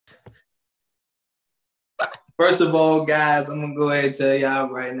First of all, guys, I'm gonna go ahead and tell y'all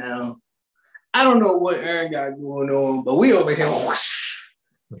right now. I don't know what Aaron got going on, but we over here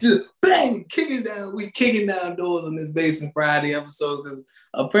just bang, kicking down. We kicking down doors on this Basement Friday episode because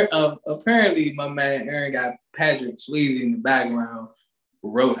apparently my man Aaron got Patrick Swayze in the background.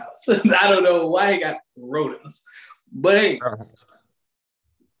 Roadhouse. I don't know why he got Roadhouse, but hey,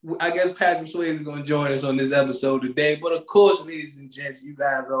 I guess Patrick Swayze is going to join us on this episode today. But of course, ladies and gents, you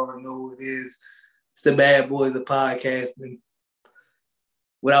guys already know who it is. It's the Bad Boys of Podcasting.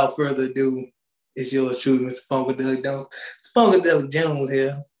 Without further ado, it's yours truly, Mr. Funkadelic Jones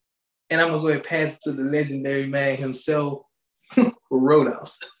here. And I'm going to go ahead and pass it to the legendary man himself,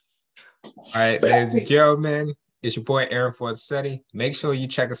 Roadhouse. All right, ladies and gentlemen, it's your boy Aaron Forsetti. Make sure you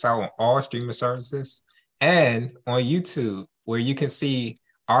check us out on all streaming services and on YouTube, where you can see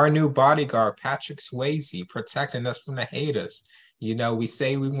our new bodyguard, Patrick Swayze, protecting us from the haters. You know, we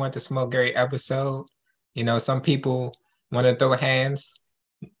say we want to smoke every episode. You know, some people want to throw hands.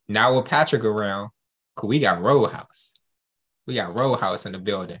 Now with Patrick around, we got Roadhouse. We got Roadhouse in the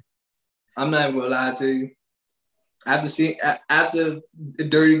building. I'm not even gonna lie to you. After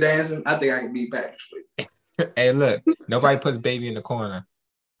Dirty Dancing, I think I can beat Patrick Swayze. Hey, look, nobody puts baby in the corner.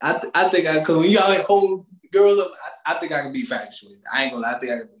 I think I could. When y'all like hold girls up, I think I can beat Patrick Swayze. I ain't gonna lie, I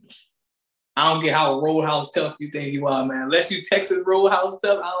think I can beat him. I don't get how Roadhouse tough you think you are, man. Unless you Texas Roadhouse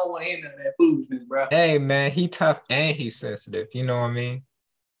tough, I don't want to hear none of that foolishness, bro. Hey, man, he tough and he's sensitive. You know what I mean?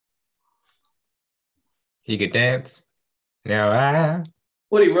 He could dance. Now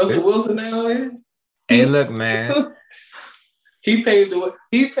What he Russell Wilson now is? Hey, look, man. He paved the way.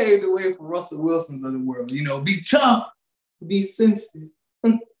 He paved the way for Russell Wilsons of the world. You know, be tough, be sensitive.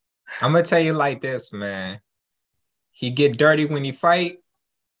 I'm gonna tell you like this, man. He get dirty when he fight,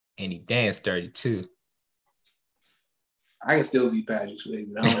 and he dance dirty too. I can still be Patrick Swayze.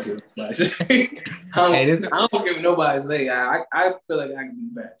 I don't give nobody say. I don't give nobody say. I feel like I can be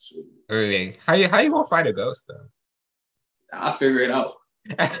Patrick Swayze. Really? How you gonna fight a ghost though? I'll figure it out.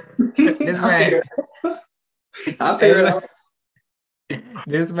 This man. I'll figure it out.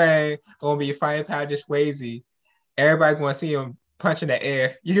 This man gonna be fighting Patrick Swayze. Everybody gonna see him punching the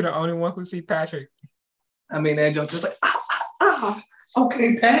air. You're the only one who see Patrick. I mean, that joke just like,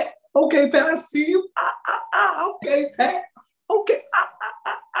 okay, Pat. Okay, Pat, I see you. Okay, Pat. Okay,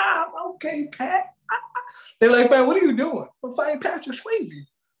 okay, Pat. They're like, man, what are you doing? I'm fighting Patrick Swayze.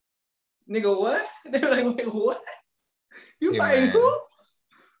 Nigga, what? They're like, wait, what? You fighting who?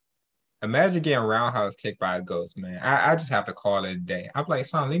 Imagine getting roundhouse kicked by a ghost, man. I just have to call it a day. I'm like,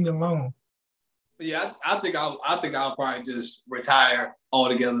 son, leave me alone. Yeah, I think I'll probably just retire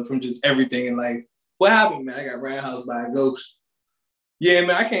altogether from just everything in life. What happened, man? I got roundhouse by a ghost. Yeah,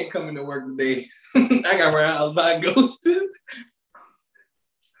 man, I can't come into work today. I got roundhouse by a ghost.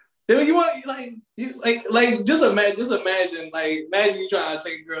 Then you want just imagine you trying to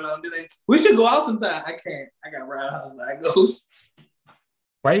take a girl out today. We should go out sometime. I can't. I got roundhouse by a ghost.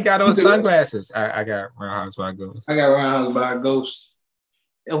 Why you got those sunglasses? I got roundhouse by a ghost. I got roundhouse by a ghost.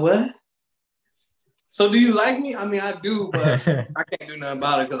 And what? So do you like me? I mean, I do, but I can't do nothing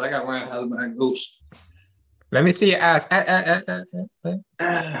about it because I got roundhouse by a ghost. Let me see your ass.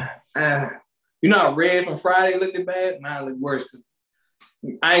 You know how Red from Friday looked bad? Mine look worse because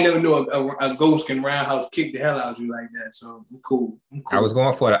I ain't never knew a ghost can roundhouse kick the hell out of you like that. So I'm cool. I was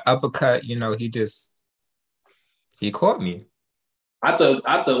going for the uppercut. You know, he caught me. I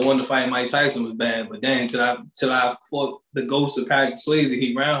thought one to fight Mike Tyson was bad, but then till I fought the ghost of Patrick Swayze,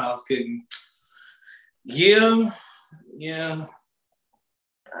 he roundhouse kicked me. Yeah.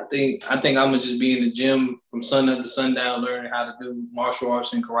 I think I'm gonna just be in the gym from sun up to sundown, learning how to do martial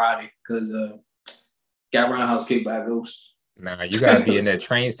arts and karate because got roundhouse kicked by a ghost. Nah, you gotta be in that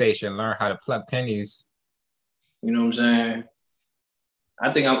train station, learn how to pluck pennies. You know what I'm saying?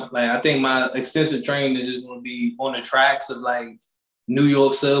 I think my extensive training is just gonna be on the tracks of like New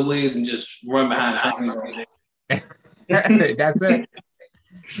York subways and just run behind trains. That's it.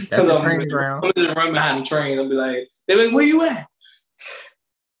 That's the training ground. I'm just run behind the train. I'll be like, they're like, where you at?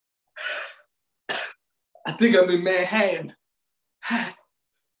 I think I'm in Manhattan.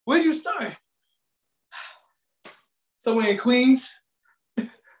 Where'd you start? Somewhere in Queens.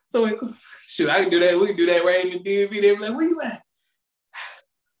 Shoot, I can do that. We can do that right in the DMV. They be like, where you at?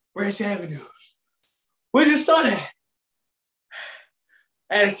 Branch Avenue. Where'd you start at?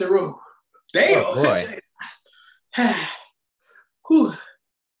 Addison Road. Damn. Oh, boy. Whew.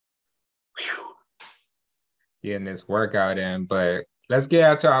 Getting this workout in, but let's get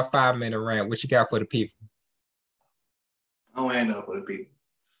out to our 5-minute rant. What you got for the people? I don't have nothing for the people.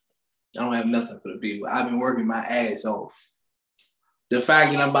 I don't have nothing for the people. I've been working my ass off The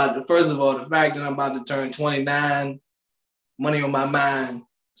fact that I'm about to, first of all, the fact that I'm about to turn 29, money on my mind,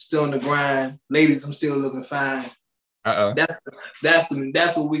 still on the grind. Ladies, I'm still looking fine. That's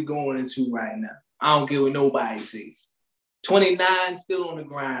what we going into right now. I don't care what nobody says. 29, still on the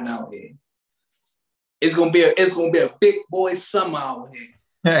grind out here. It's gonna be a big boy summer out here.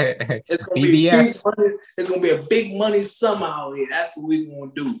 It's gonna be big money. It's gonna be a big money summer out here. That's what we're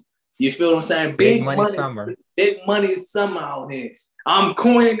gonna do. You feel what I'm saying? Big money summer. Big money summer out here. I'm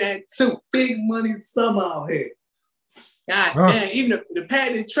coining that too. Big money summer out here. God damn, even the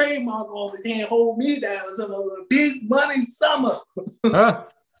patent trademark office can't hold me down. So big money summer.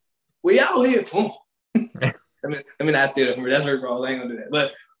 We out here. I mean, I still that's very wrong. I ain't gonna do that.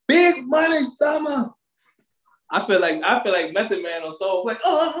 But big money summer. I feel like Method Man on Soul like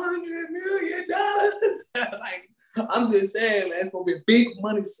 $100 million. Like I'm just saying, man, it's gonna be a big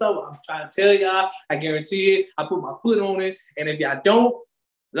money summer. I'm trying to tell y'all. I guarantee it. I put my foot on it, and if y'all don't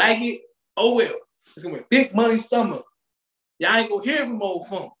like it, oh well. It's gonna be a big money summer. Y'all ain't gonna hear from old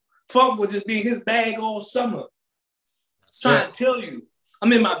Funk. Funk will just be in his bag all summer. Trying to tell you,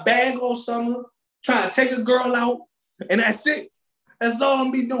 I'm in my bag all summer, trying to take a girl out, and that's it. That's all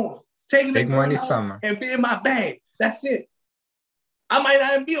I'm be doing. Taking big a girl money out summer and be in my bag. That's it. I might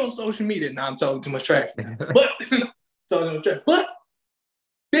not even be on social media. Now I'm talking too much trash. But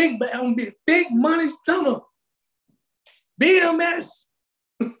big money summer. BMS.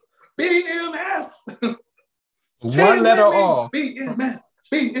 BMS. One letter off. BMS.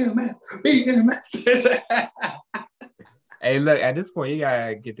 Hey, look, at this point, you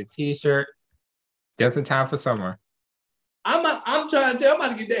gotta get the t-shirt just in time for summer. I'm trying to tell I'm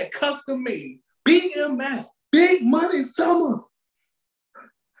about to get that custom made. BMS. Big money summer.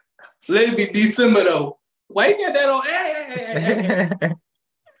 Let it be December though. Why you got that on? Hey.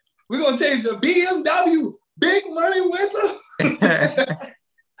 We're gonna change the BMW. Big money winter.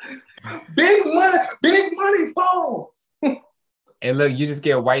 big money fall. And look, you just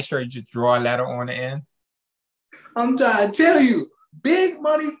get a white shirt, you just draw a letter on the end. I'm trying to tell you, big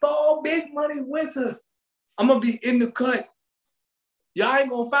money fall, big money winter. I'm gonna be in the cut. Y'all ain't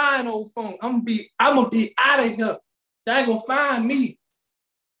gonna find old Funk. I'm gonna be out of here. Y'all ain't gonna find me.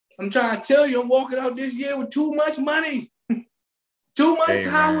 I'm trying to tell you, I'm walking out this year with too much money, too much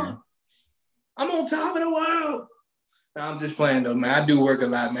power. Man. I'm on top of the world. Nah, I'm just playing though, man. I do work a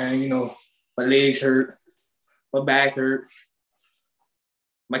lot, man. You know, my legs hurt, my back hurt,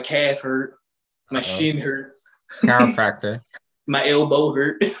 my calf hurt, my shin hurt, chiropractor, my elbow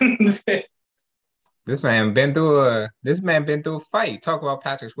hurt. This man been through a fight. Talk about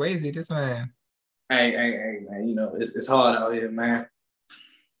Patrick Swayze. This man. Hey, man. You know it's hard out here, man.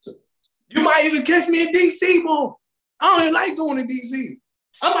 So, you might even catch me in DC, boy. I don't even like going to DC.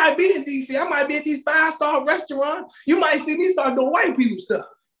 I might be in DC. I might be at these 5-star restaurants. You might see me start doing white people stuff.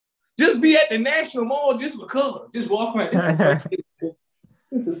 Just be at the National Mall just because. Just walk around. This is so beautiful.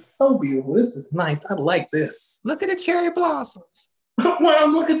 This is so beautiful. This is nice. I like this. Look at the cherry blossoms.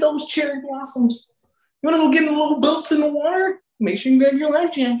 Well, look at those cherry blossoms. You want to go get the little boats in the water? Make sure you grab your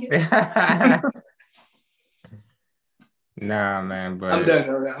life jacket. Nah, man, but I'm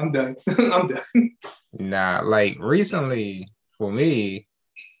done. I'm done. Nah, like recently for me,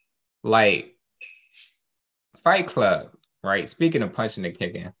 like Fight Club, right? Speaking of punching and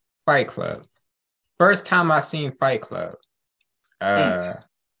kicking, Fight Club. First time I seen Fight Club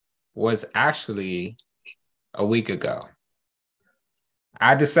was actually a week ago.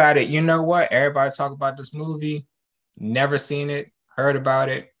 I decided, you know what? Everybody talk about this movie. Never seen it, heard about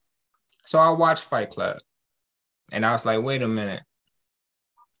it. So I watched Fight Club. And I was like, wait a minute.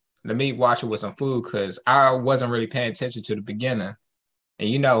 Let me watch it with some food because I wasn't really paying attention to the beginning. And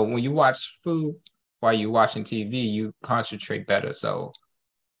you know, when you watch food while you're watching TV, you concentrate better. So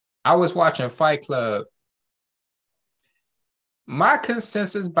I was watching Fight Club. My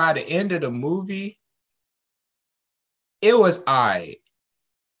consensus by the end of the movie, it was I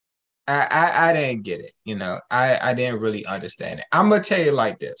didn't get it, you know. I didn't really understand it. I'm gonna tell you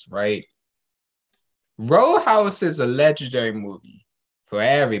like this, right? Roadhouse is a legendary movie for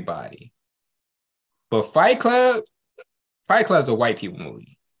everybody. But Fight Club's a white people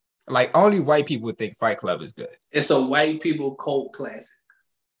movie. Like only white people think Fight Club is good. It's a white people cult classic.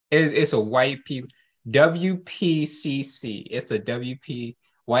 It's a white people WPCC. It's a WP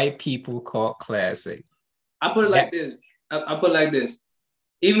white people cult classic. I put it like this. I put it like this.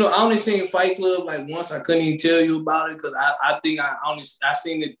 Even though I only seen Fight Club like once, I couldn't even tell you about it because I think I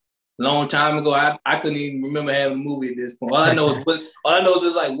seen it a long time ago. I couldn't even remember having a movie at this point. All I know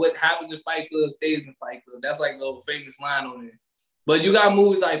is like what happens in Fight Club stays in Fight Club. That's like a famous line on it. But you got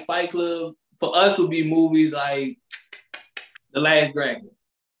movies like Fight Club. For us, would be movies like The Last Dragon.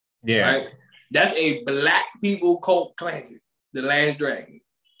 Yeah. Right? That's a black people cult classic. The Last Dragon.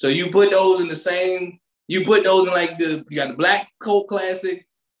 So you put those in the same. You put those in like you got the black cult classic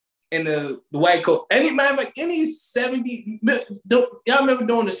and the white cult. Any 70s. Y'all remember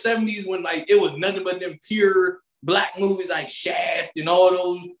during the 70s when like it was nothing but them pure black movies like Shaft and all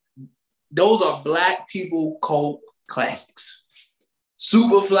those. Those are black people cult classics.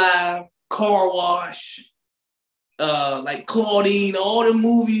 Superfly, Car Wash, like Claudine, all the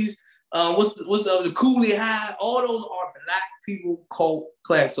movies. What's the Cooley High? All those are black people cult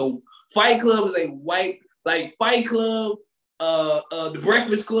classics. So Fight Club is a white, like Fight Club, the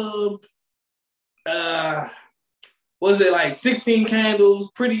Breakfast Club, was it like 16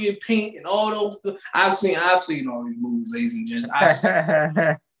 Candles, Pretty in Pink, and all those. I've seen all these movies, ladies and gents.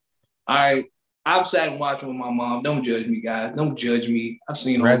 All right. I've sat and watched with my mom. Don't judge me, guys. Don't judge me. I've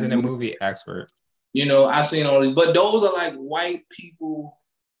seen all Resident movie expert. I've seen all these, but those are like white people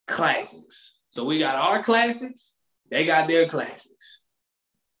classics. So we got our classics, they got their classics.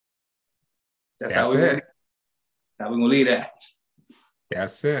 That's how we're gonna leave that.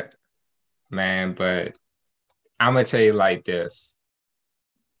 That's it. Man, but I'm gonna tell you like this.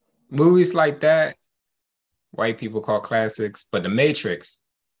 Movies like that, white people call classics, but The Matrix,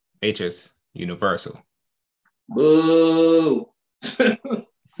 Universal. Boo.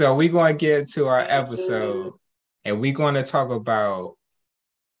 So we're going to get into our episode and we're going to talk about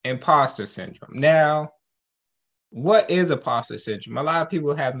imposter syndrome. Now, what is imposter syndrome? A lot of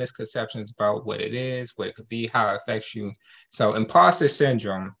people have misconceptions about what it is, what it could be, how it affects you. So imposter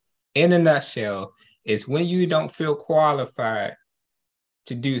syndrome, in a nutshell, is when you don't feel qualified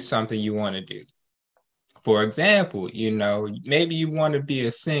to do something you want to do. For example, maybe you want to be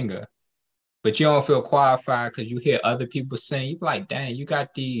a singer, but you don't feel qualified because you hear other people sing. You're like, dang, you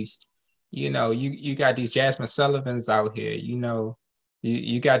got these, you got these Jasmine Sullivans out here,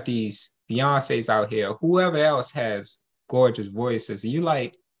 you got these Beyonces out here, whoever else has gorgeous voices. And you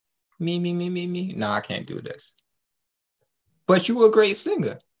like, me. No, I can't do this. But you were a great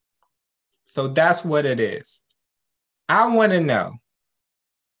singer. So that's what it is. I want to know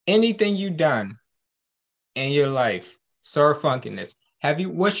anything you've done in your life, Sir Funkiness.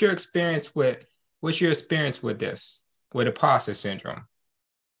 What's your experience with this, with imposter syndrome?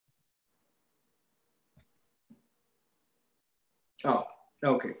 Oh,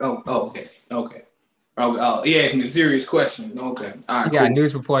 okay. Okay. Oh, he asked me a serious question. Okay. All right. You got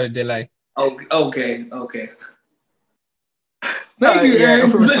news reporter delay. Okay. Thank you,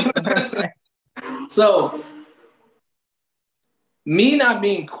 Aaron. So, me not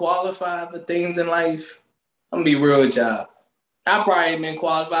being qualified for things in life, I'm gonna be real with y'all. I probably ain't been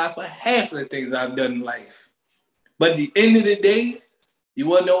qualified for half of the things I've done in life. But at the end of the day, you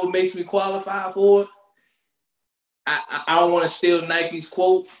want to know what makes me qualify for it? I don't want to steal Nike's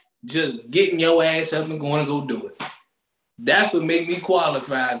quote, just getting your ass up and going to go do it. That's what made me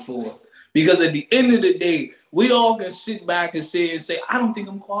qualified for it. Because at the end of the day, we all can sit back and say, I don't think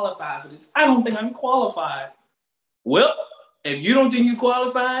I'm qualified for this. I don't think I'm qualified. Well, if you don't think you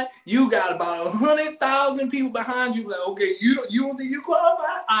qualified, you got about 100,000 people behind you. Like, okay, you don't think you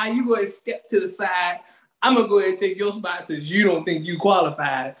qualified? All right, you go ahead and step to the side. I'm gonna go ahead and take your spot since you don't think you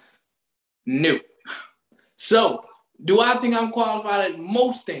qualified. No. So, do I think I'm qualified at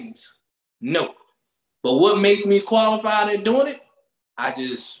most things? No. But what makes me qualified at doing it? I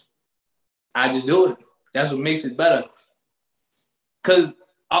just do it. That's what makes it better. Cause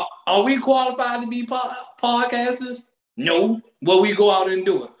are we qualified to be podcasters? No, but we go out and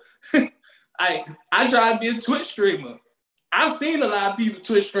do it. I try to be a Twitch streamer. I've seen a lot of people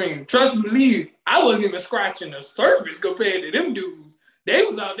Twitch stream. Trust me, believe, I wasn't even scratching the surface compared to them dudes. They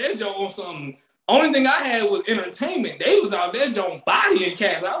was out there doing something. Only thing I had was entertainment. They was out there doing body and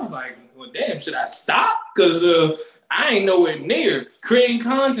cast. I was like, well, damn, should I stop? Because I ain't nowhere near creating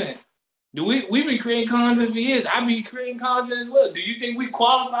content. We've been creating content for years. I be creating content as well. Do you think we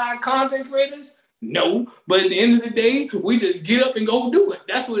qualified content creators? No, but at the end of the day, we just get up and go do it.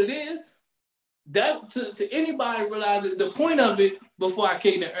 That's what it is. That to anybody realize that the point of it before I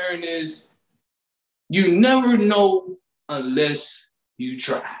came to earn is you never know unless you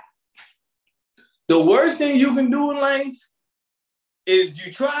try. The worst thing you can do in life is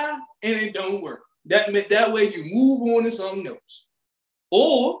you try and it don't work. That way you move on to something else.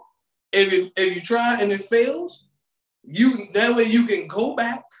 Or if you try and it fails, that way you can go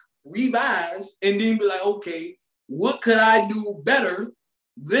back, revise, and then be like, okay, what could I do better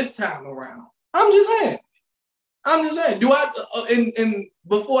this time around? I'm just saying. Do I? And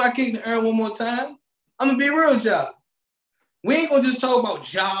before I kick the air one more time, I'm gonna be real with y'all. We ain't gonna just talk about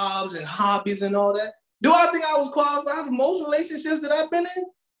jobs and hobbies and all that. Do I think I was qualified for most relationships that I've been in?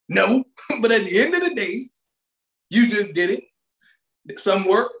 No. But at the end of the day, you just did it. Some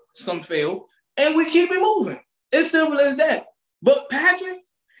work, some fail, and we keep it moving. It's simple as that. But Patrick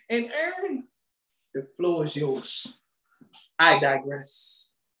and Aaron, the floor is yours. I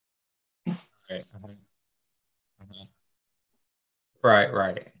digress. Right.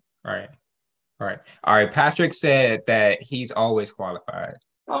 All right. Patrick said that he's always qualified.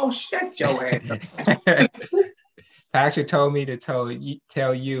 Oh, shut your ass. Patrick told me to tell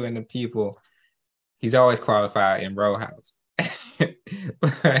you and the people he's always qualified in Row House.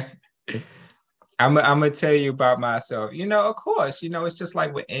 I'm gonna tell you about myself. Of course, it's just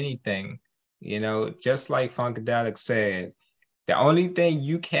like with anything. Just like Funkadelic said, the only thing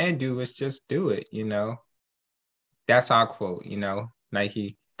you can do is just do it. That's our quote.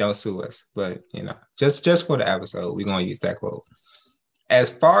 Nike, don't sue us, but just for the episode, we're gonna use that quote. As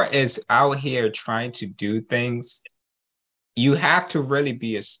far as out here trying to do things, you have to really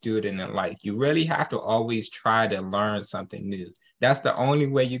be a student in life. You really have to always try to learn something new. That's the only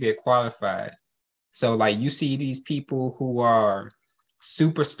way you get qualified. So like you see these people who are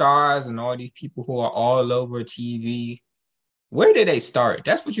superstars and all these people who are all over TV. Where did they start?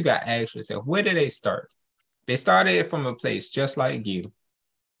 That's what you got to ask yourself. Where did they start? They started from a place just like you.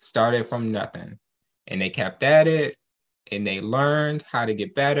 Started from nothing. And they kept at it. And they learned how to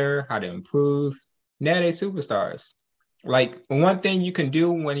get better, how to improve. Now they're superstars. Like one thing you can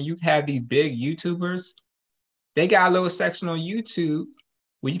do when you have these big YouTubers, they got a little section on YouTube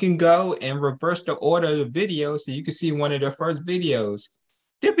where you can go and reverse the order of the videos so you can see one of their first videos.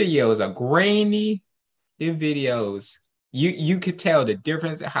 Their videos are grainy. Their videos, you could tell the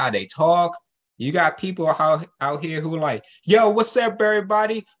difference in how they talk. You got people out here who are like, yo, what's up,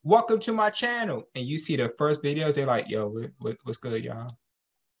 everybody? Welcome to my channel. And you see the first videos, they're like, yo, what's good, y'all?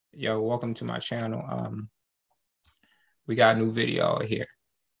 Yo, welcome to my channel. We got a new video here.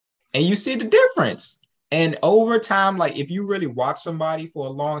 And you see the difference. And over time, like if you really watch somebody for a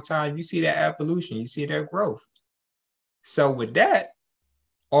long time, you see that evolution, you see their growth. So with that,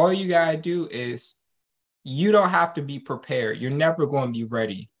 all you gotta do is you don't have to be prepared. You're never going to be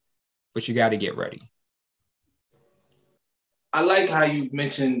ready, but you got to get ready. I like how you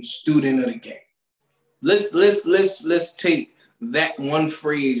mentioned student of the game. Let's take that one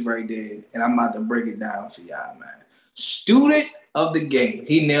phrase right there, and I'm about to break it down for y'all, man. Student of the game.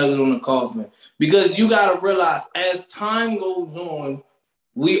 He nailed it on the coffin. Because you got to realize as time goes on,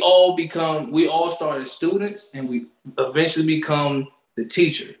 we all start as students and we eventually become the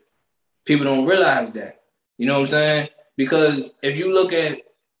teacher. People don't realize that. You know what I'm saying? Because if you look at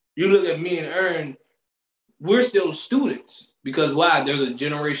me and Ern, we're still students. Because why? There's a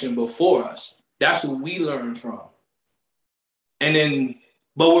generation before us. That's what we learn from.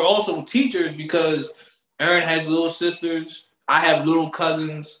 But we're also teachers because Ern has little sisters. I have little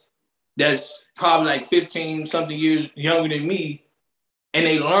cousins that's probably like 15 something years younger than me. And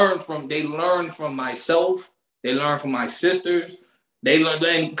they learn from myself. They learn from my sisters. They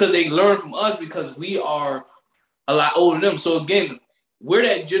learn from us because we are a lot older than them. So again, we're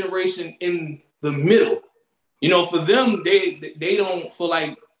that generation in the middle. For them, they don't for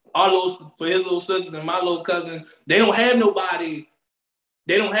his little sisters and my little cousins, they don't have nobody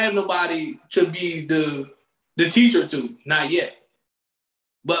to be the teacher to, not yet.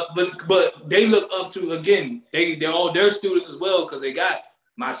 But they look up to, again, they're all their students as well, because they got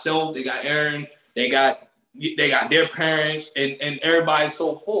myself, they got Aaron, they got their parents and everybody and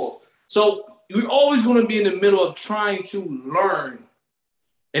so forth. So we're always going to be in the middle of trying to learn.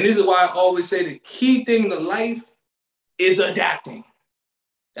 And this is why I always say the key thing to life is adapting.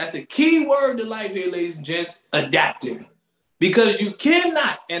 That's the key word to life here, ladies and gents, adapting. Because you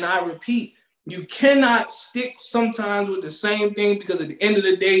cannot, and I repeat, you cannot stick sometimes with the same thing, because at the end of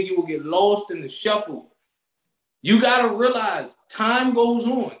the day, you will get lost in the shuffle. You got to realize time goes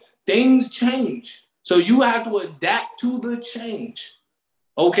on. Things change. So you have to adapt to the change.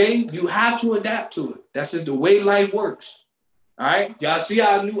 Okay? You have to adapt to it. That's just the way life works. All right? Y'all see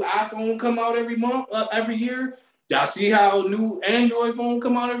how a new iPhone come out every year? Y'all see how a new Android phone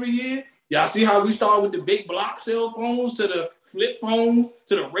come out every year? Y'all see how we start with the big block cell phones to the flip phones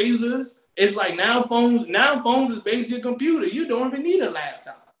to the razors? It's like now phones is basically a computer. You don't even need a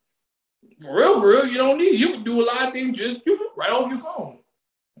laptop. For real, you don't need it. You can do a lot of things just right off your phone.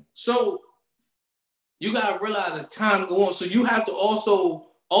 So you got to realize as time goes on. So you have to also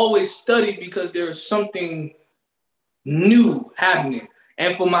always study, because there's something new happening.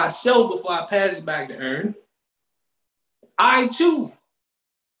 And for myself, before I pass it back to Ern, I too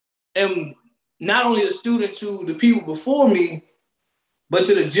am not only a student to the people before me, but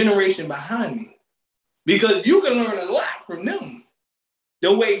to the generation behind me. because you can learn a lot from them.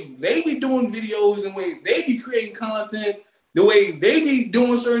 The way they be doing videos, the way they be creating content, the way they be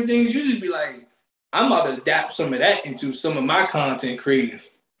doing certain things, you just be like, I'm about to adapt some of that into some of my content creative.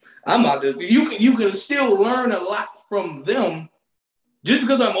 I'm about to. You can still learn a lot from them. Just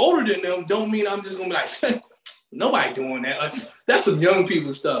because I'm older than them, don't mean I'm just gonna be like, nobody doing that. Like, that's some young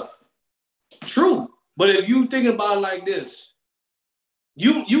people stuff. True, but if you think about it like this,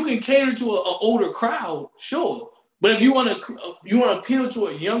 you can cater to an older crowd, sure. But if you want to appeal to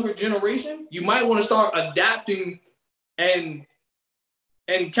a younger generation, you might want to start adapting and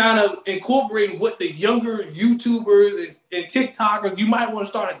kind of incorporating what the younger YouTubers and TikTokers, you might want to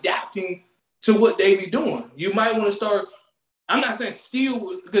start adapting to what they be doing. You might want to start, I'm not saying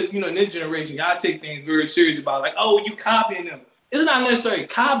steal, because, in this generation, y'all take things very serious about like, oh, you copying them. It's not necessarily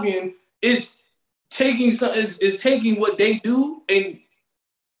copying, it's taking taking what they do and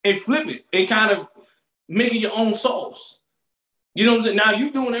flip it and kind of making your own sauce. You know what I'm saying? Now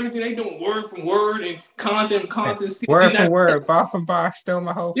you doing everything they doing word from word and content. Word for word, bar for bar, still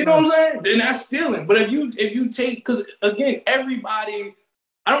my whole. You know what I'm saying? Then that's stealing. But if you take, because again, everybody,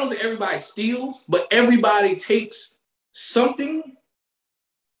 I don't want to say everybody steals, but everybody takes something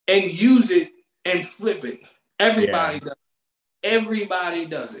and use it and flip it. Everybody does. Everybody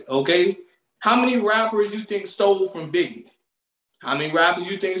does it. Okay. How many rappers you think stole from Biggie? How many rappers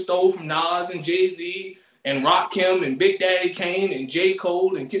you think stole from Nas and Jay-Z and Rakim and Big Daddy Kane and J.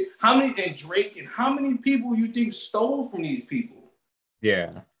 Cole and Drake, and how many people you think stole from these people?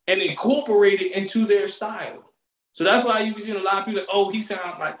 Yeah. And incorporated into their style. So that's why you be seeing a lot of people like, oh, he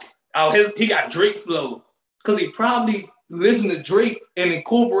sounds like, he got Drake flow. Because he probably listened to Drake and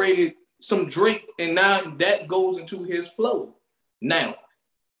incorporated some Drake, and now that goes into his flow. Now,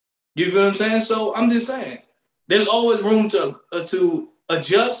 you feel what I'm saying? So I'm just saying, there's always room to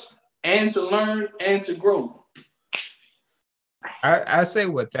adjust and to learn and to grow. I say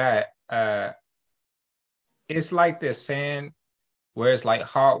with that, it's like this saying where it's like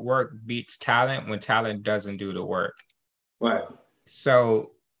hard work beats talent when talent doesn't do the work. Right.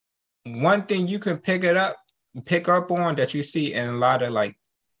 So one thing you can pick up on that you see in a lot of like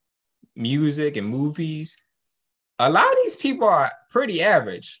music and movies, a lot of these people are pretty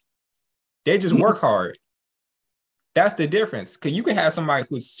average. They just work hard. That's the difference. Because you can have somebody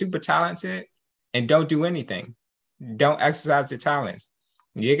who's super talented and don't do anything, don't exercise their talents.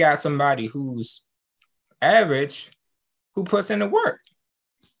 You got somebody who's average who puts in the work.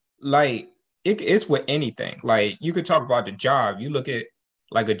 Like it's with anything. Like you could talk about the job. You look at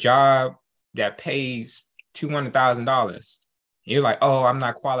like a job that pays $200,000. You're like, oh, I'm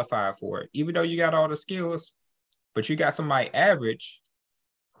not qualified for it, even though you got all the skills. But you got somebody average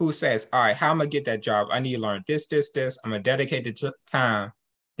who says, all right, how am I gonna get that job? I need to learn this. I'm gonna dedicate the time.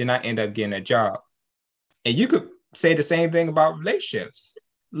 Then I end up getting a job. And you could say the same thing about relationships.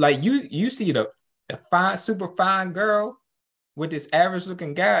 Like you see the fine, super fine girl with this average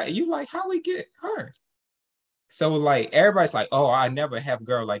looking guy, and you like, how we get her? So like everybody's like, oh, I never have a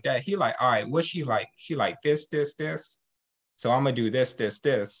girl like that. He like, all right, what's she like? She like this. So I'm gonna do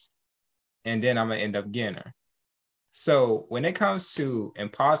this, and then I'm gonna end up getting her. So when it comes to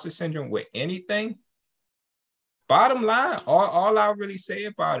imposter syndrome with anything, bottom line, all I really say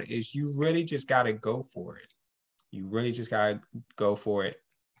about it is you really just gotta go for it. You really just gotta go for it.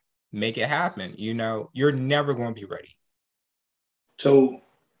 Make it happen. You're never gonna be ready. So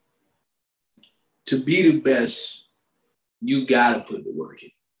to be the best, you gotta put the work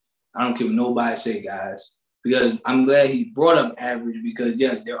in. I don't care what nobody say, guys, because I'm glad he brought up average, because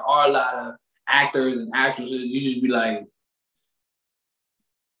yes, there are a lot of actors and actresses, you just be like,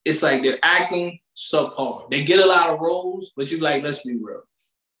 it's like they're acting subpar. They get a lot of roles, but you like, let's be real,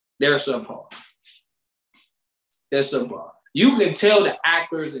 they're subpar. They're subpar. You can tell the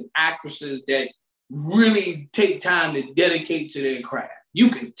actors and actresses that really take time to dedicate to their craft. You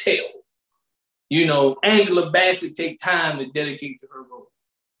can tell. Angela Bassett take time to dedicate to her role.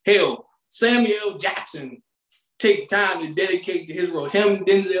 Hell, Samuel Jackson take time to dedicate to his role. Him,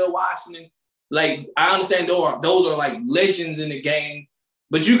 Denzel Washington. Like, I understand those are like legends in the game,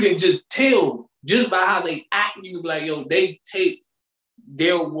 but you can just tell just by how they act, you can be like, yo, they take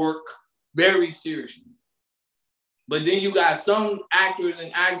their work very seriously. But then you got some actors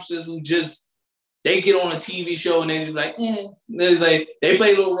and actresses who just, they get on a TV show and they just be like, It's like, they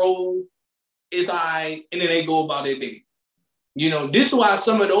play a little role, it's all right, and then they go about their day. This is why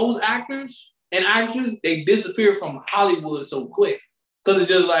some of those actors and actresses, they disappear from Hollywood so quick. Because it's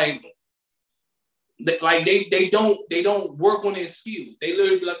just like they don't work on their skills. They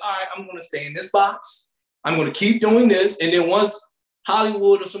literally be like, all right, I'm gonna stay in this box. I'm gonna keep doing this. And then once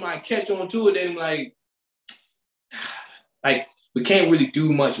Hollywood or somebody catch on to it, they're like, like we can't really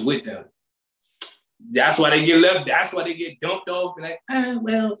do much with them. That's why they get left. That's why they get dumped off. And like,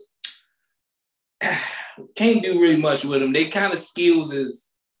 can't do really much with them. They kind of skills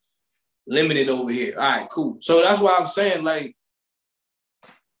is limited over here. All right, cool. So that's why I'm saying, like,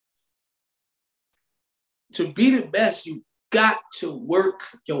 to be the best, you got to work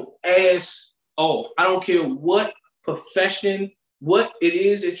your ass off. I don't care what profession, what it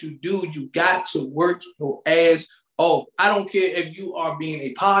is that you do, you got to work your ass off. I don't care if you are being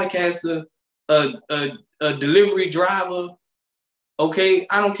a podcaster, a delivery driver, okay?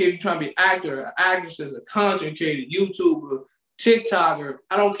 I don't care if you're trying to be an actor, an actress, a content creator, YouTuber, TikToker.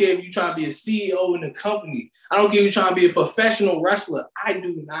 I don't care if you're trying to be a CEO in a company. I don't care if you're trying to be a professional wrestler. I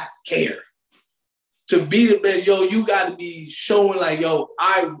do not care. To be the best, yo, you got to be showing like, yo,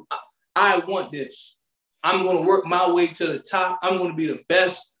 I want this. I'm going to work my way to the top. I'm going to be the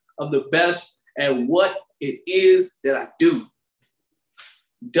best of the best at what it is that I do.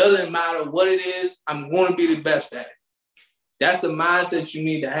 Doesn't matter what it is, I'm going to be the best at it. That's the mindset you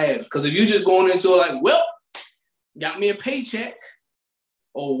need to have. Because if you're just going into it like, well, got me a paycheck,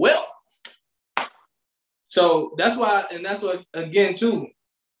 or well. So that's why, and that's what, again, too,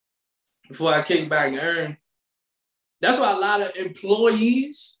 before I kick back and earn, that's why a lot of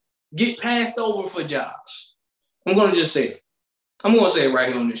employees get passed over for jobs. I'm going to just say it. I'm going to say it right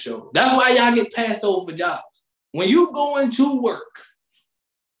here on this show. That's why y'all get passed over for jobs. When you go into work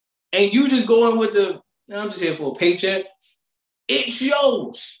and you just going with I'm just here for a paycheck, it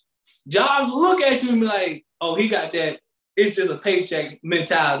shows. Jobs look at you and be like, oh, he got that. It's just a paycheck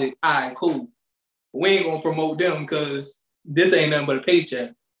mentality. All right, cool. We ain't going to promote them because this ain't nothing but a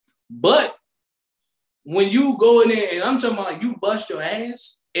paycheck. But when you go in there, and I'm talking about like you bust your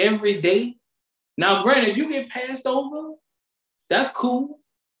ass every day. Now, granted, you get passed over, that's cool.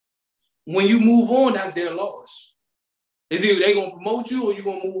 When you move on, that's their loss. It's either they gonna promote you or you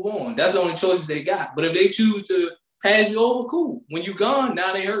gonna move on. That's the only choice they got. But if they choose to pass you over, cool. When you gone,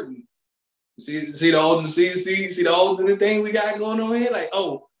 now they hurting. See the alternate see the alternate thing we got going on here? Like,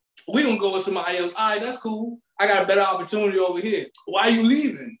 oh, we gonna go with somebody else. All right, that's cool. I got a better opportunity over here. Why are you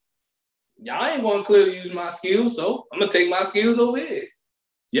leaving? Y'all ain't gonna clearly use my skills, so I'm gonna take my skills over here.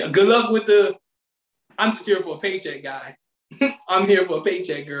 Yeah, good luck with I'm just here for a paycheck guy. I'm here for a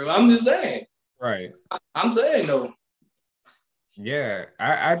paycheck girl. I'm just saying. Right. I'm saying though. Yeah,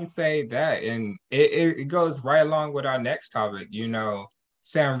 I just say that, and it goes right along with our next topic,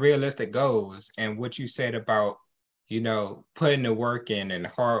 setting realistic goals and what you said about, putting the work in and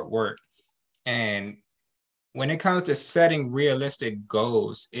hard work. And when it comes to setting realistic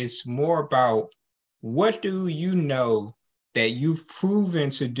goals, it's more about what do you know that you've proven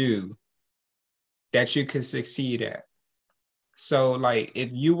to do that you can succeed at. So like if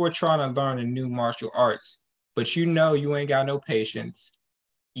you were trying to learn a new martial arts, but you ain't got no patience,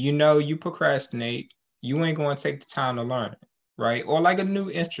 you procrastinate, you ain't going to take the time to learn it, right? Or like a new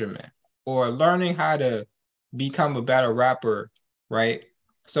instrument, or learning how to become a better rapper, right?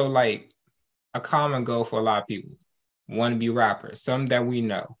 So like a common goal for a lot of people, want to be rappers, some that we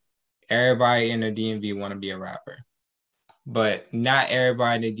know. Everybody in the DMV want to be a rapper, but not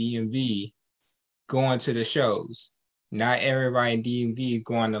everybody in the DMV going to the shows. Not everybody in DMV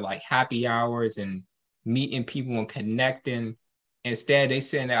going to like happy hours and meeting people and connecting. Instead, they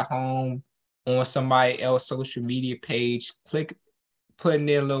sitting at home on somebody else's social media page, putting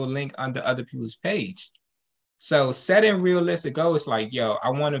their little link under other people's page. So setting realistic goals like, yo,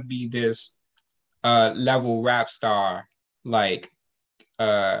 I want to be this level rap star like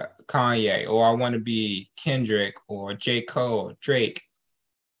Kanye, or I want to be Kendrick or J. Cole, Drake,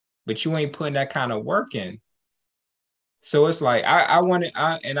 but you ain't putting that kind of work in. So it's like, I want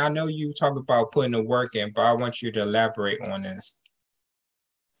to, and I know you talk about putting the work in, but I want you to elaborate on this.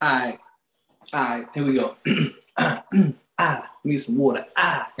 All right, here we go. Need some water.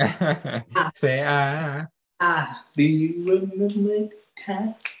 Say do you remember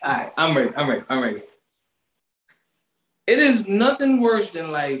time? All right, I'm ready. It is nothing worse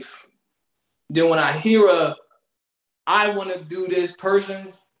than life than when I hear I want to do this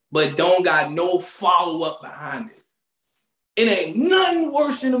person, but don't got no follow-up behind it. It ain't nothing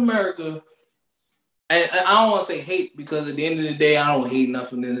worse in America. And I don't want to say hate, because at the end of the day, I don't hate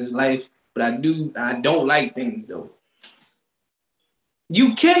nothing in this life, but I don't like things though.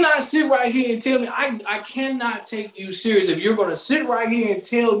 You cannot sit right here and tell me, I cannot take you serious if you're going to sit right here and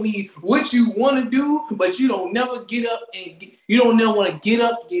tell me what you want to do, but you don't never get up and you don't never want to get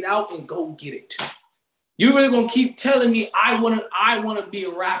up, get out and go get it. You're really going to keep telling me I want to be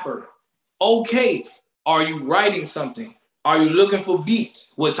a rapper. Okay. Are you writing something? Are you looking for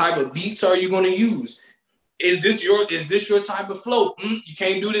beats? What type of beats are you going to use? Is this your type of flow? You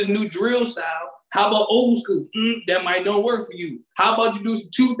can't do this new drill style. How about old school? That might don't work for you. How about you do some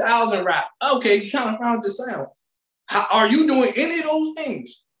 2000 rap? Okay, you kind of found the sound. Are you doing any of those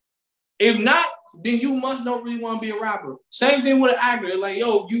things? If not, then you must not really want to be a rapper. Same thing with an actor. Like,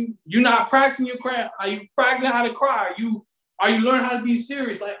 yo, you're not practicing your craft. Are you practicing how to cry? Are you learning how to be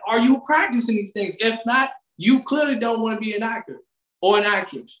serious? Like, are you practicing these things? If not, you clearly don't want to be an actor or an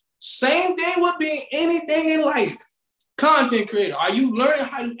actress. Same thing with being anything in life. Content creator. Are you learning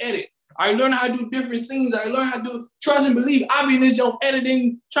how to edit? Are you learning how to do different scenes? Are you learning how to do trust and believe? I be in this joke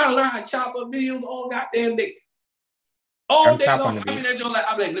editing, trying to learn how to chop up videos all goddamn day. All day long. I be in that joke like,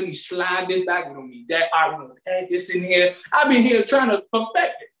 let me slide this back on me. That I want to add this in here. I've been here trying to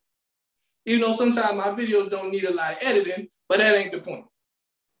perfect it. You know, sometimes my videos don't need a lot of editing, but that ain't the point.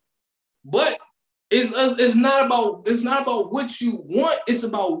 But it's not about what you want. It's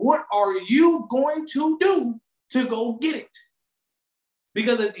about what are you going to do to go get it.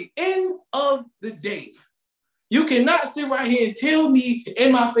 Because at the end of the day, you cannot sit right here and tell me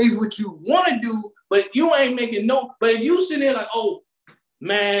in my face what you want to do, but you ain't making no. But if you sit there like, oh,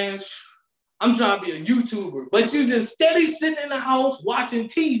 man, I'm trying to be a YouTuber, but you just steady sitting in the house watching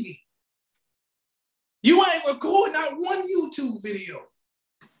TV. You ain't recording not one YouTube video.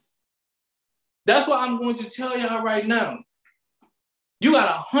 That's why I'm going to tell y'all right now. You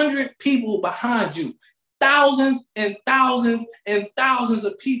got 100 people behind you. Thousands and thousands and thousands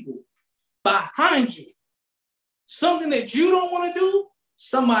of people behind you. Something that you don't want to do,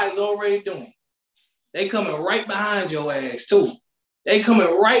 somebody's already doing. They coming right behind your ass too. They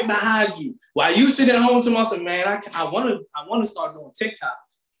coming right behind you. While you sit at home to myself, man, I want to start doing TikToks.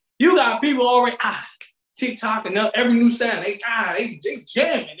 You got people already TikTok and every new sound. They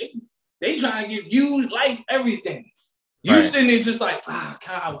jamming. They trying to get views, likes, everything. You right. Sitting there just like,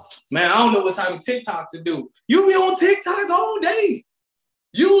 God, man, I don't know what type of TikTok to do. You be on TikTok all day.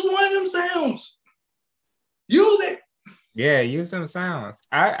 Use one of them sounds. Use it. Yeah, use them sounds.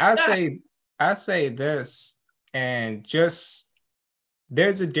 I say this, and just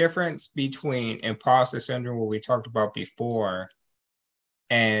there's a difference between imposter syndrome, what we talked about before,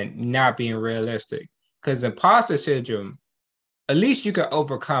 and not being realistic. Because imposter syndrome, at least you can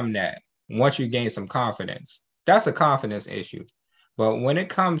overcome that once you gain some confidence. That's a confidence issue. But when it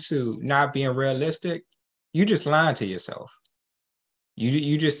comes to not being realistic, you just lying to yourself.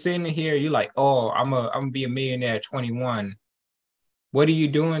 You just sitting here, you're like, oh, I'm gonna be a millionaire at 21. What are you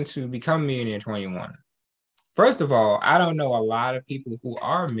doing to become a millionaire at 21? First of all, I don't know a lot of people who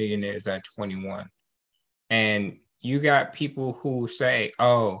are millionaires at 21. And you got people who say,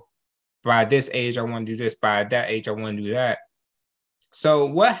 oh, by this age, I want to do this. By that age, I want to do that. So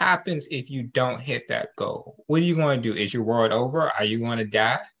what happens if you don't hit that goal? What are you going to do? Is your world over? Are you going to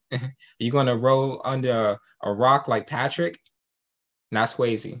die? Are you going to roll under a rock like Patrick? Not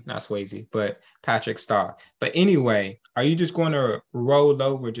Swayze, but Patrick Star. But anyway, are you just going to roll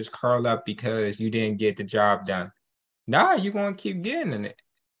over, just curl up because you didn't get the job done? Nah, you're going to keep getting in it.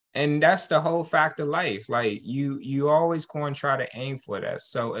 And that's the whole fact of life. Like you always going to try to aim for that.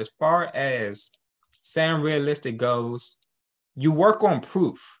 So as far as saying realistic goes, you work on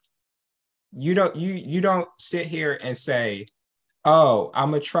proof. You don't sit here and say, oh,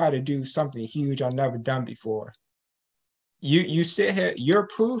 I'm gonna try to do something huge I've never done before. You sit here, your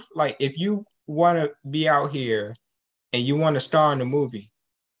proof, like if you want to be out here and you want to star in a movie,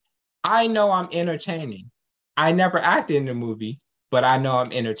 I know I'm entertaining. I never acted in a movie, but I know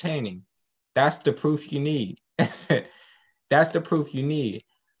I'm entertaining. That's the proof you need. That's the proof you need.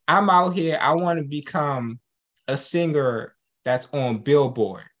 I'm out here, I want to become a singer that's on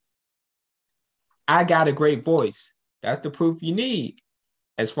Billboard. I got a great voice. That's the proof you need.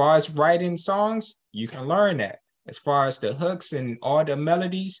 As far as writing songs, you can learn that. As far as the hooks and all the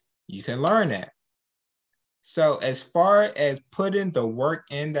melodies, you can learn that. So as far as putting the work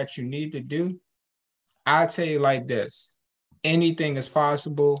in that you need to do, I'll tell you like this. Anything is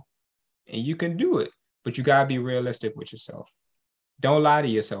possible and you can do it, but you got to be realistic with yourself. Don't lie to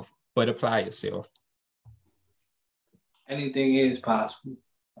yourself, but apply yourself. Anything is possible.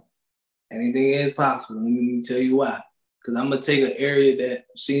 Anything is possible. Let me tell you why. Because I'm going to take an area that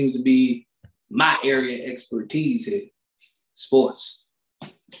seems to be my area of expertise here, sports.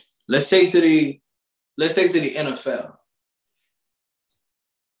 Let's take to the NFL.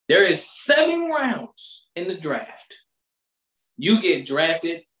 There is 7 rounds in the draft. You get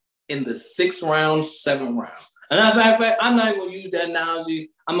drafted in the 6th round, 7th round. And as a matter of fact, I'm not going to use that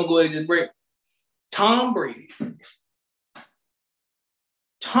analogy. I'm going to go ahead and just break. Tom Brady.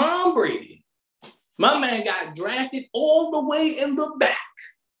 My man got drafted all the way in the back.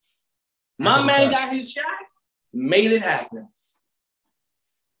 My man got his shot made it happen.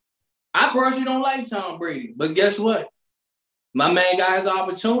 I personally don't like Tom Brady, but guess what? My man got his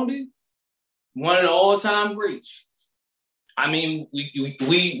opportunity. One of the all-time greats. I mean,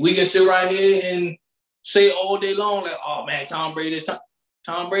 we can sit right here and say all day long like, oh man, Tom Brady,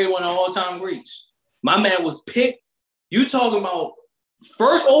 Tom Brady, one of the all-time greats. My man was picked. You talking about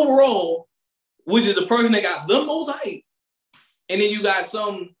first overall, which is the person that got the most hype, and then you got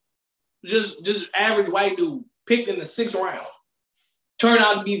some just average white dude picked in the 6th round, turned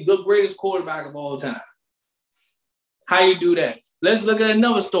out to be the greatest quarterback of all time. How you do that? Let's look at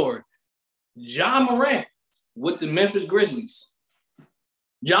another story. Ja Morant with the Memphis Grizzlies.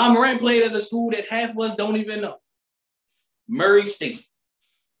 Ja Morant played at a school that half of us don't even know. Murray State.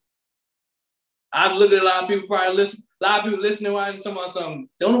 I've looked at a lot of people probably listen. A lot of people listening while I'm talking about something.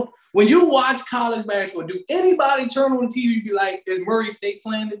 When you watch college basketball, do anybody turn on the TV and be like, is Murray State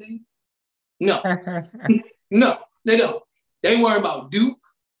playing today? No. No, they don't. They worry about Duke,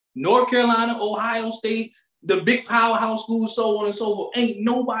 North Carolina, Ohio State, the big powerhouse schools, so on and so forth. Ain't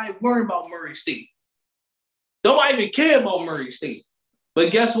nobody worrying about Murray State. Nobody even care about Murray State.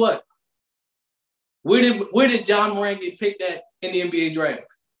 But guess what? Where did Ja Morant get picked at in the NBA draft?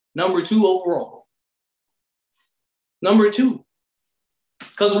 Number 2 overall. Number 2.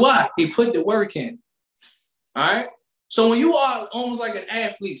 Because why? He put the work in. All right? So when you are almost like an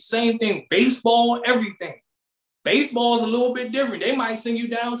athlete, same thing, baseball, everything. Baseball is a little bit different. They might send you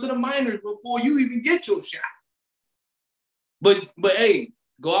down to the minors before you even get your shot. But hey,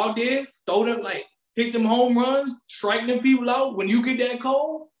 go out there, throw them, like, hit them home runs, strike them people out. When you get that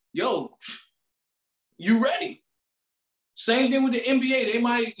call, yo, you ready. Same thing with the NBA.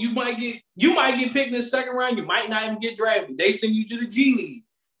 You might get picked in the 2nd round. You might not even get drafted. They send you to the G League.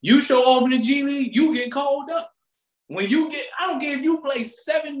 You show up in the G League, you get called up. I don't care if you play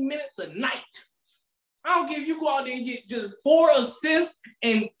 7 minutes a night. I don't care if you go out there and get just 4 assists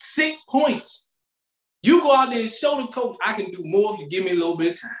and 6 points. You go out there and show the coach, I can do more if you give me a little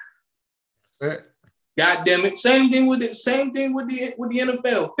bit of time. That's it. God damn it. Same thing with the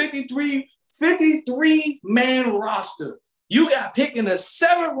NFL. 53-man roster. You got picked in the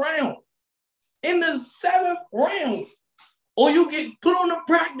 7th round. In the 7th round. Or you get put on the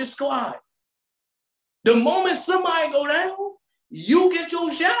practice squad. The moment somebody go down, you get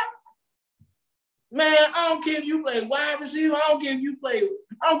your shot. Man, I don't care if you play wide receiver. I don't care if you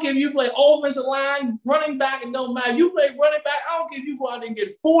play offensive line, running back, it don't matter. If you play running back, I don't care if you go out there and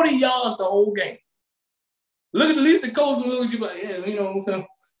get 40 yards the whole game. Look, at least the coach will look at you like, yeah,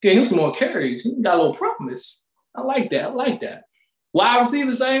 get him some more carries. He got a little promise. I like that. Wide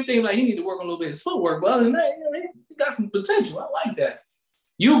receiver, same thing. Like, he need to work on a little bit of his footwork, but other than that, he got some potential. I like that.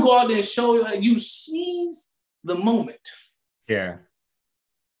 You go out there and show you seize the moment. Yeah.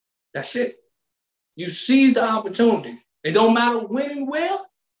 That's it. You seize the opportunity. It don't matter when and where.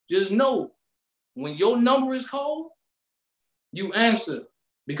 Just know when your number is called, you answer,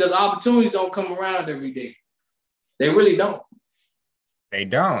 because opportunities don't come around every day. They really don't. They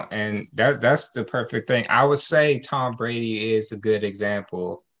don't. And that's the perfect thing. I would say Tom Brady is a good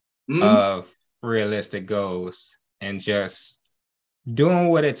example of realistic goals and just doing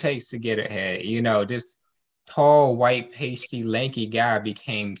what it takes to get ahead. This tall, white, pasty, lanky guy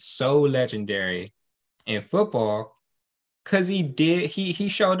became so legendary in football because he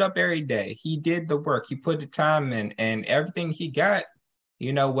showed up every day. He did the work. He put the time in, and everything he got,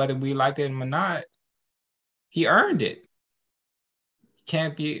 whether we like it or not, he earned it.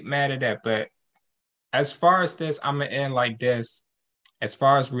 Can't be mad at that. But as far as this, I'm going to end like this. As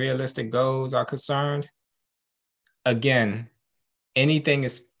far as realistic goals are concerned, again, anything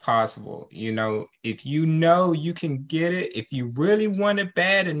is possible. If you can get it, if you really want it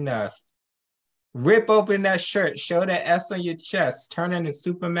bad enough, rip open that shirt, show that S on your chest, turn into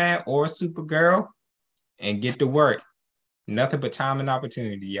Superman or Supergirl, and get to work. Nothing but time and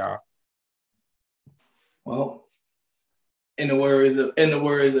opportunity, y'all. Well, in the words of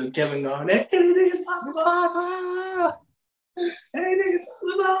Kevin Garnett, anything is possible. Anything is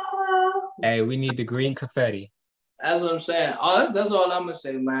possible. Hey, we need the green confetti. That's what I'm saying. That's all I'm gonna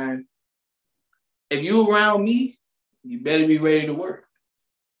say, man. If you around me, you better be ready to work.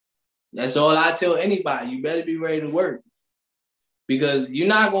 That's all I tell anybody. You better be ready to work. Because you're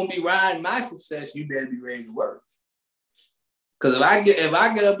not gonna be riding my success, you better be ready to work. Because if I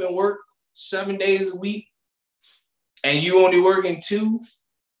get up and work 7 days a week and you only working 2,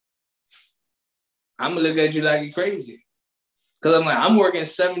 I'm gonna look at you like you're crazy. Because I'm working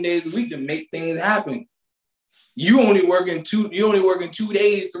 7 days a week to make things happen. You only working 2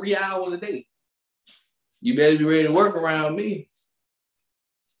 days, 3 hours a day. You better be ready to work around me.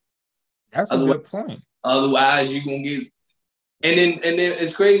 That's a good point. Otherwise, you're gonna get. And then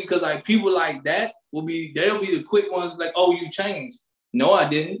it's crazy because like people like that they'll be the quick ones like, oh, you changed. No, I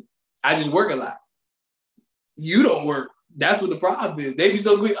didn't. I just work a lot. You don't work. That's what the problem is. They be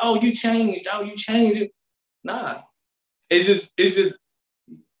so quick. Oh, you changed. Oh, you changed. Nah, it's just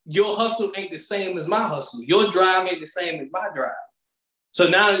your hustle ain't the same as my hustle. Your drive ain't the same as my drive. So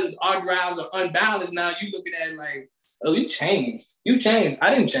now our drives are unbalanced. Now you looking at it like, oh, you changed. You changed. I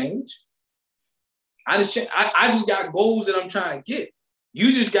didn't change. I just got goals that I'm trying to get.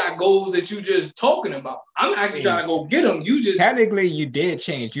 You just got goals that you just talking about. I'm actually trying to go get them. You just technically you did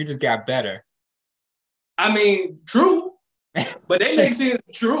change. You just got better. I mean, true, but they make seem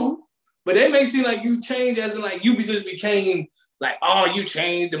true. But they make seem like you changed as in like you just became like, oh, you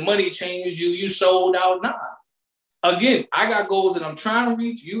changed. The money changed you. You sold out. Nah. Again, I got goals that I'm trying to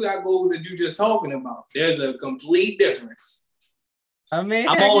reach. You got goals that you just talking about. There's a complete difference. I mean,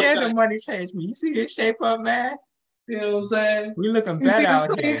 the money changed me. You see this shape up, man? You know what I'm saying? We looking better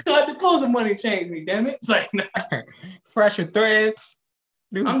out here. The clothes of money changed me, damn it. It's like, nah. Fresher threads,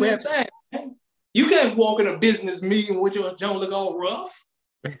 new I'm whips. just saying, you can't walk in a business meeting with your Joe look all rough.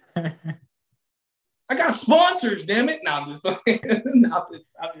 I got sponsors, damn it. No, I'm just playing. I'm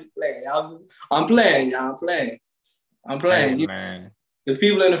just playing. I'm playing, y'all. I'm playing. Hey, man. The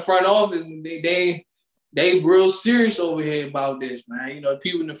people in the front office, they real serious over here about this, man. You know,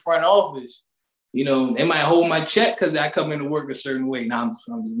 people in the front office, you know, they might hold my check because I come into work a certain way. Nah, I'm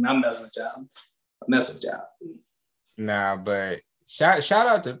messing with y'all. I'm messing with y'all. Nah, but shout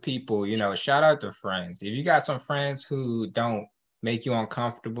out to people, you know, shout out to friends. If you got some friends who don't make you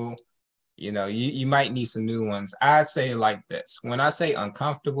uncomfortable, you know, you might need some new ones. I say it like this. When I say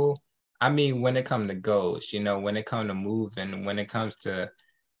uncomfortable, I mean when it comes to goals, you know, when it comes to moving, when it comes to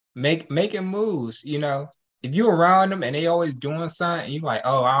making moves, you know, if you're around them and they always doing something, and you're like,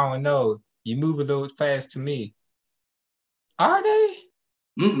 oh, I don't know, you move a little fast to me. Are they?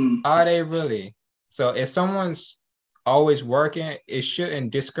 Mm-mm. Are they really? So if someone's always working, it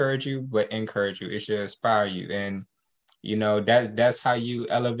shouldn't discourage you, but encourage you. It should inspire you. And, you know, that's how you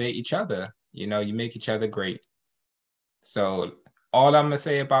elevate each other. You know, you make each other great. So all I'm going to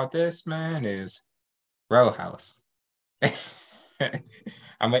say about this, man, is Row House.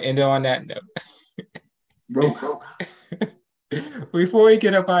 I'm going to end it on that note. Before we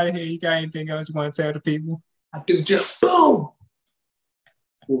get up out of here, you got anything else you want to tell the people? I do just boom.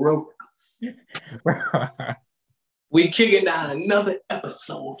 Roadhouse. We kicking down another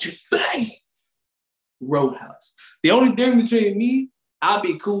episode. Bang. Roadhouse. The only difference between me, I'll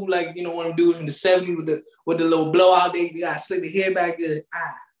be cool like, you know, one of them dudes from the 70s with the little blowout. They got to slick the hair back good.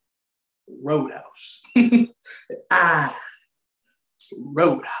 Roadhouse.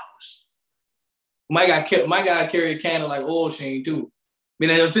 Roadhouse. My guy carry a candle like oil sheen too. I mean,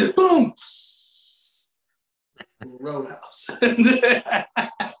 it was just boom. Roadhouse.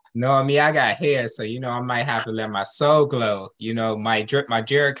 No, I mean, I got hair, so, you know, I might have to let my soul glow. You know, my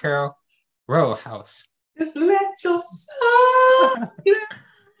Jerry Curl, Roadhouse. Just let your soul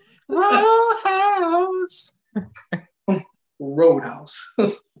Roadhouse. Roadhouse.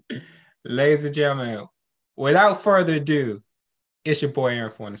 Ladies and gentlemen, without further ado, it's your boy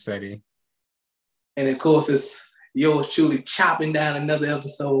Aaron Fornacetti. And of course, it's yours truly chopping down another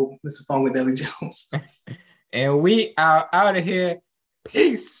episode, Mr. Funkadelic Jones. And we are out of here.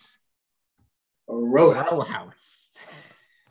 Peace. Roadhouse.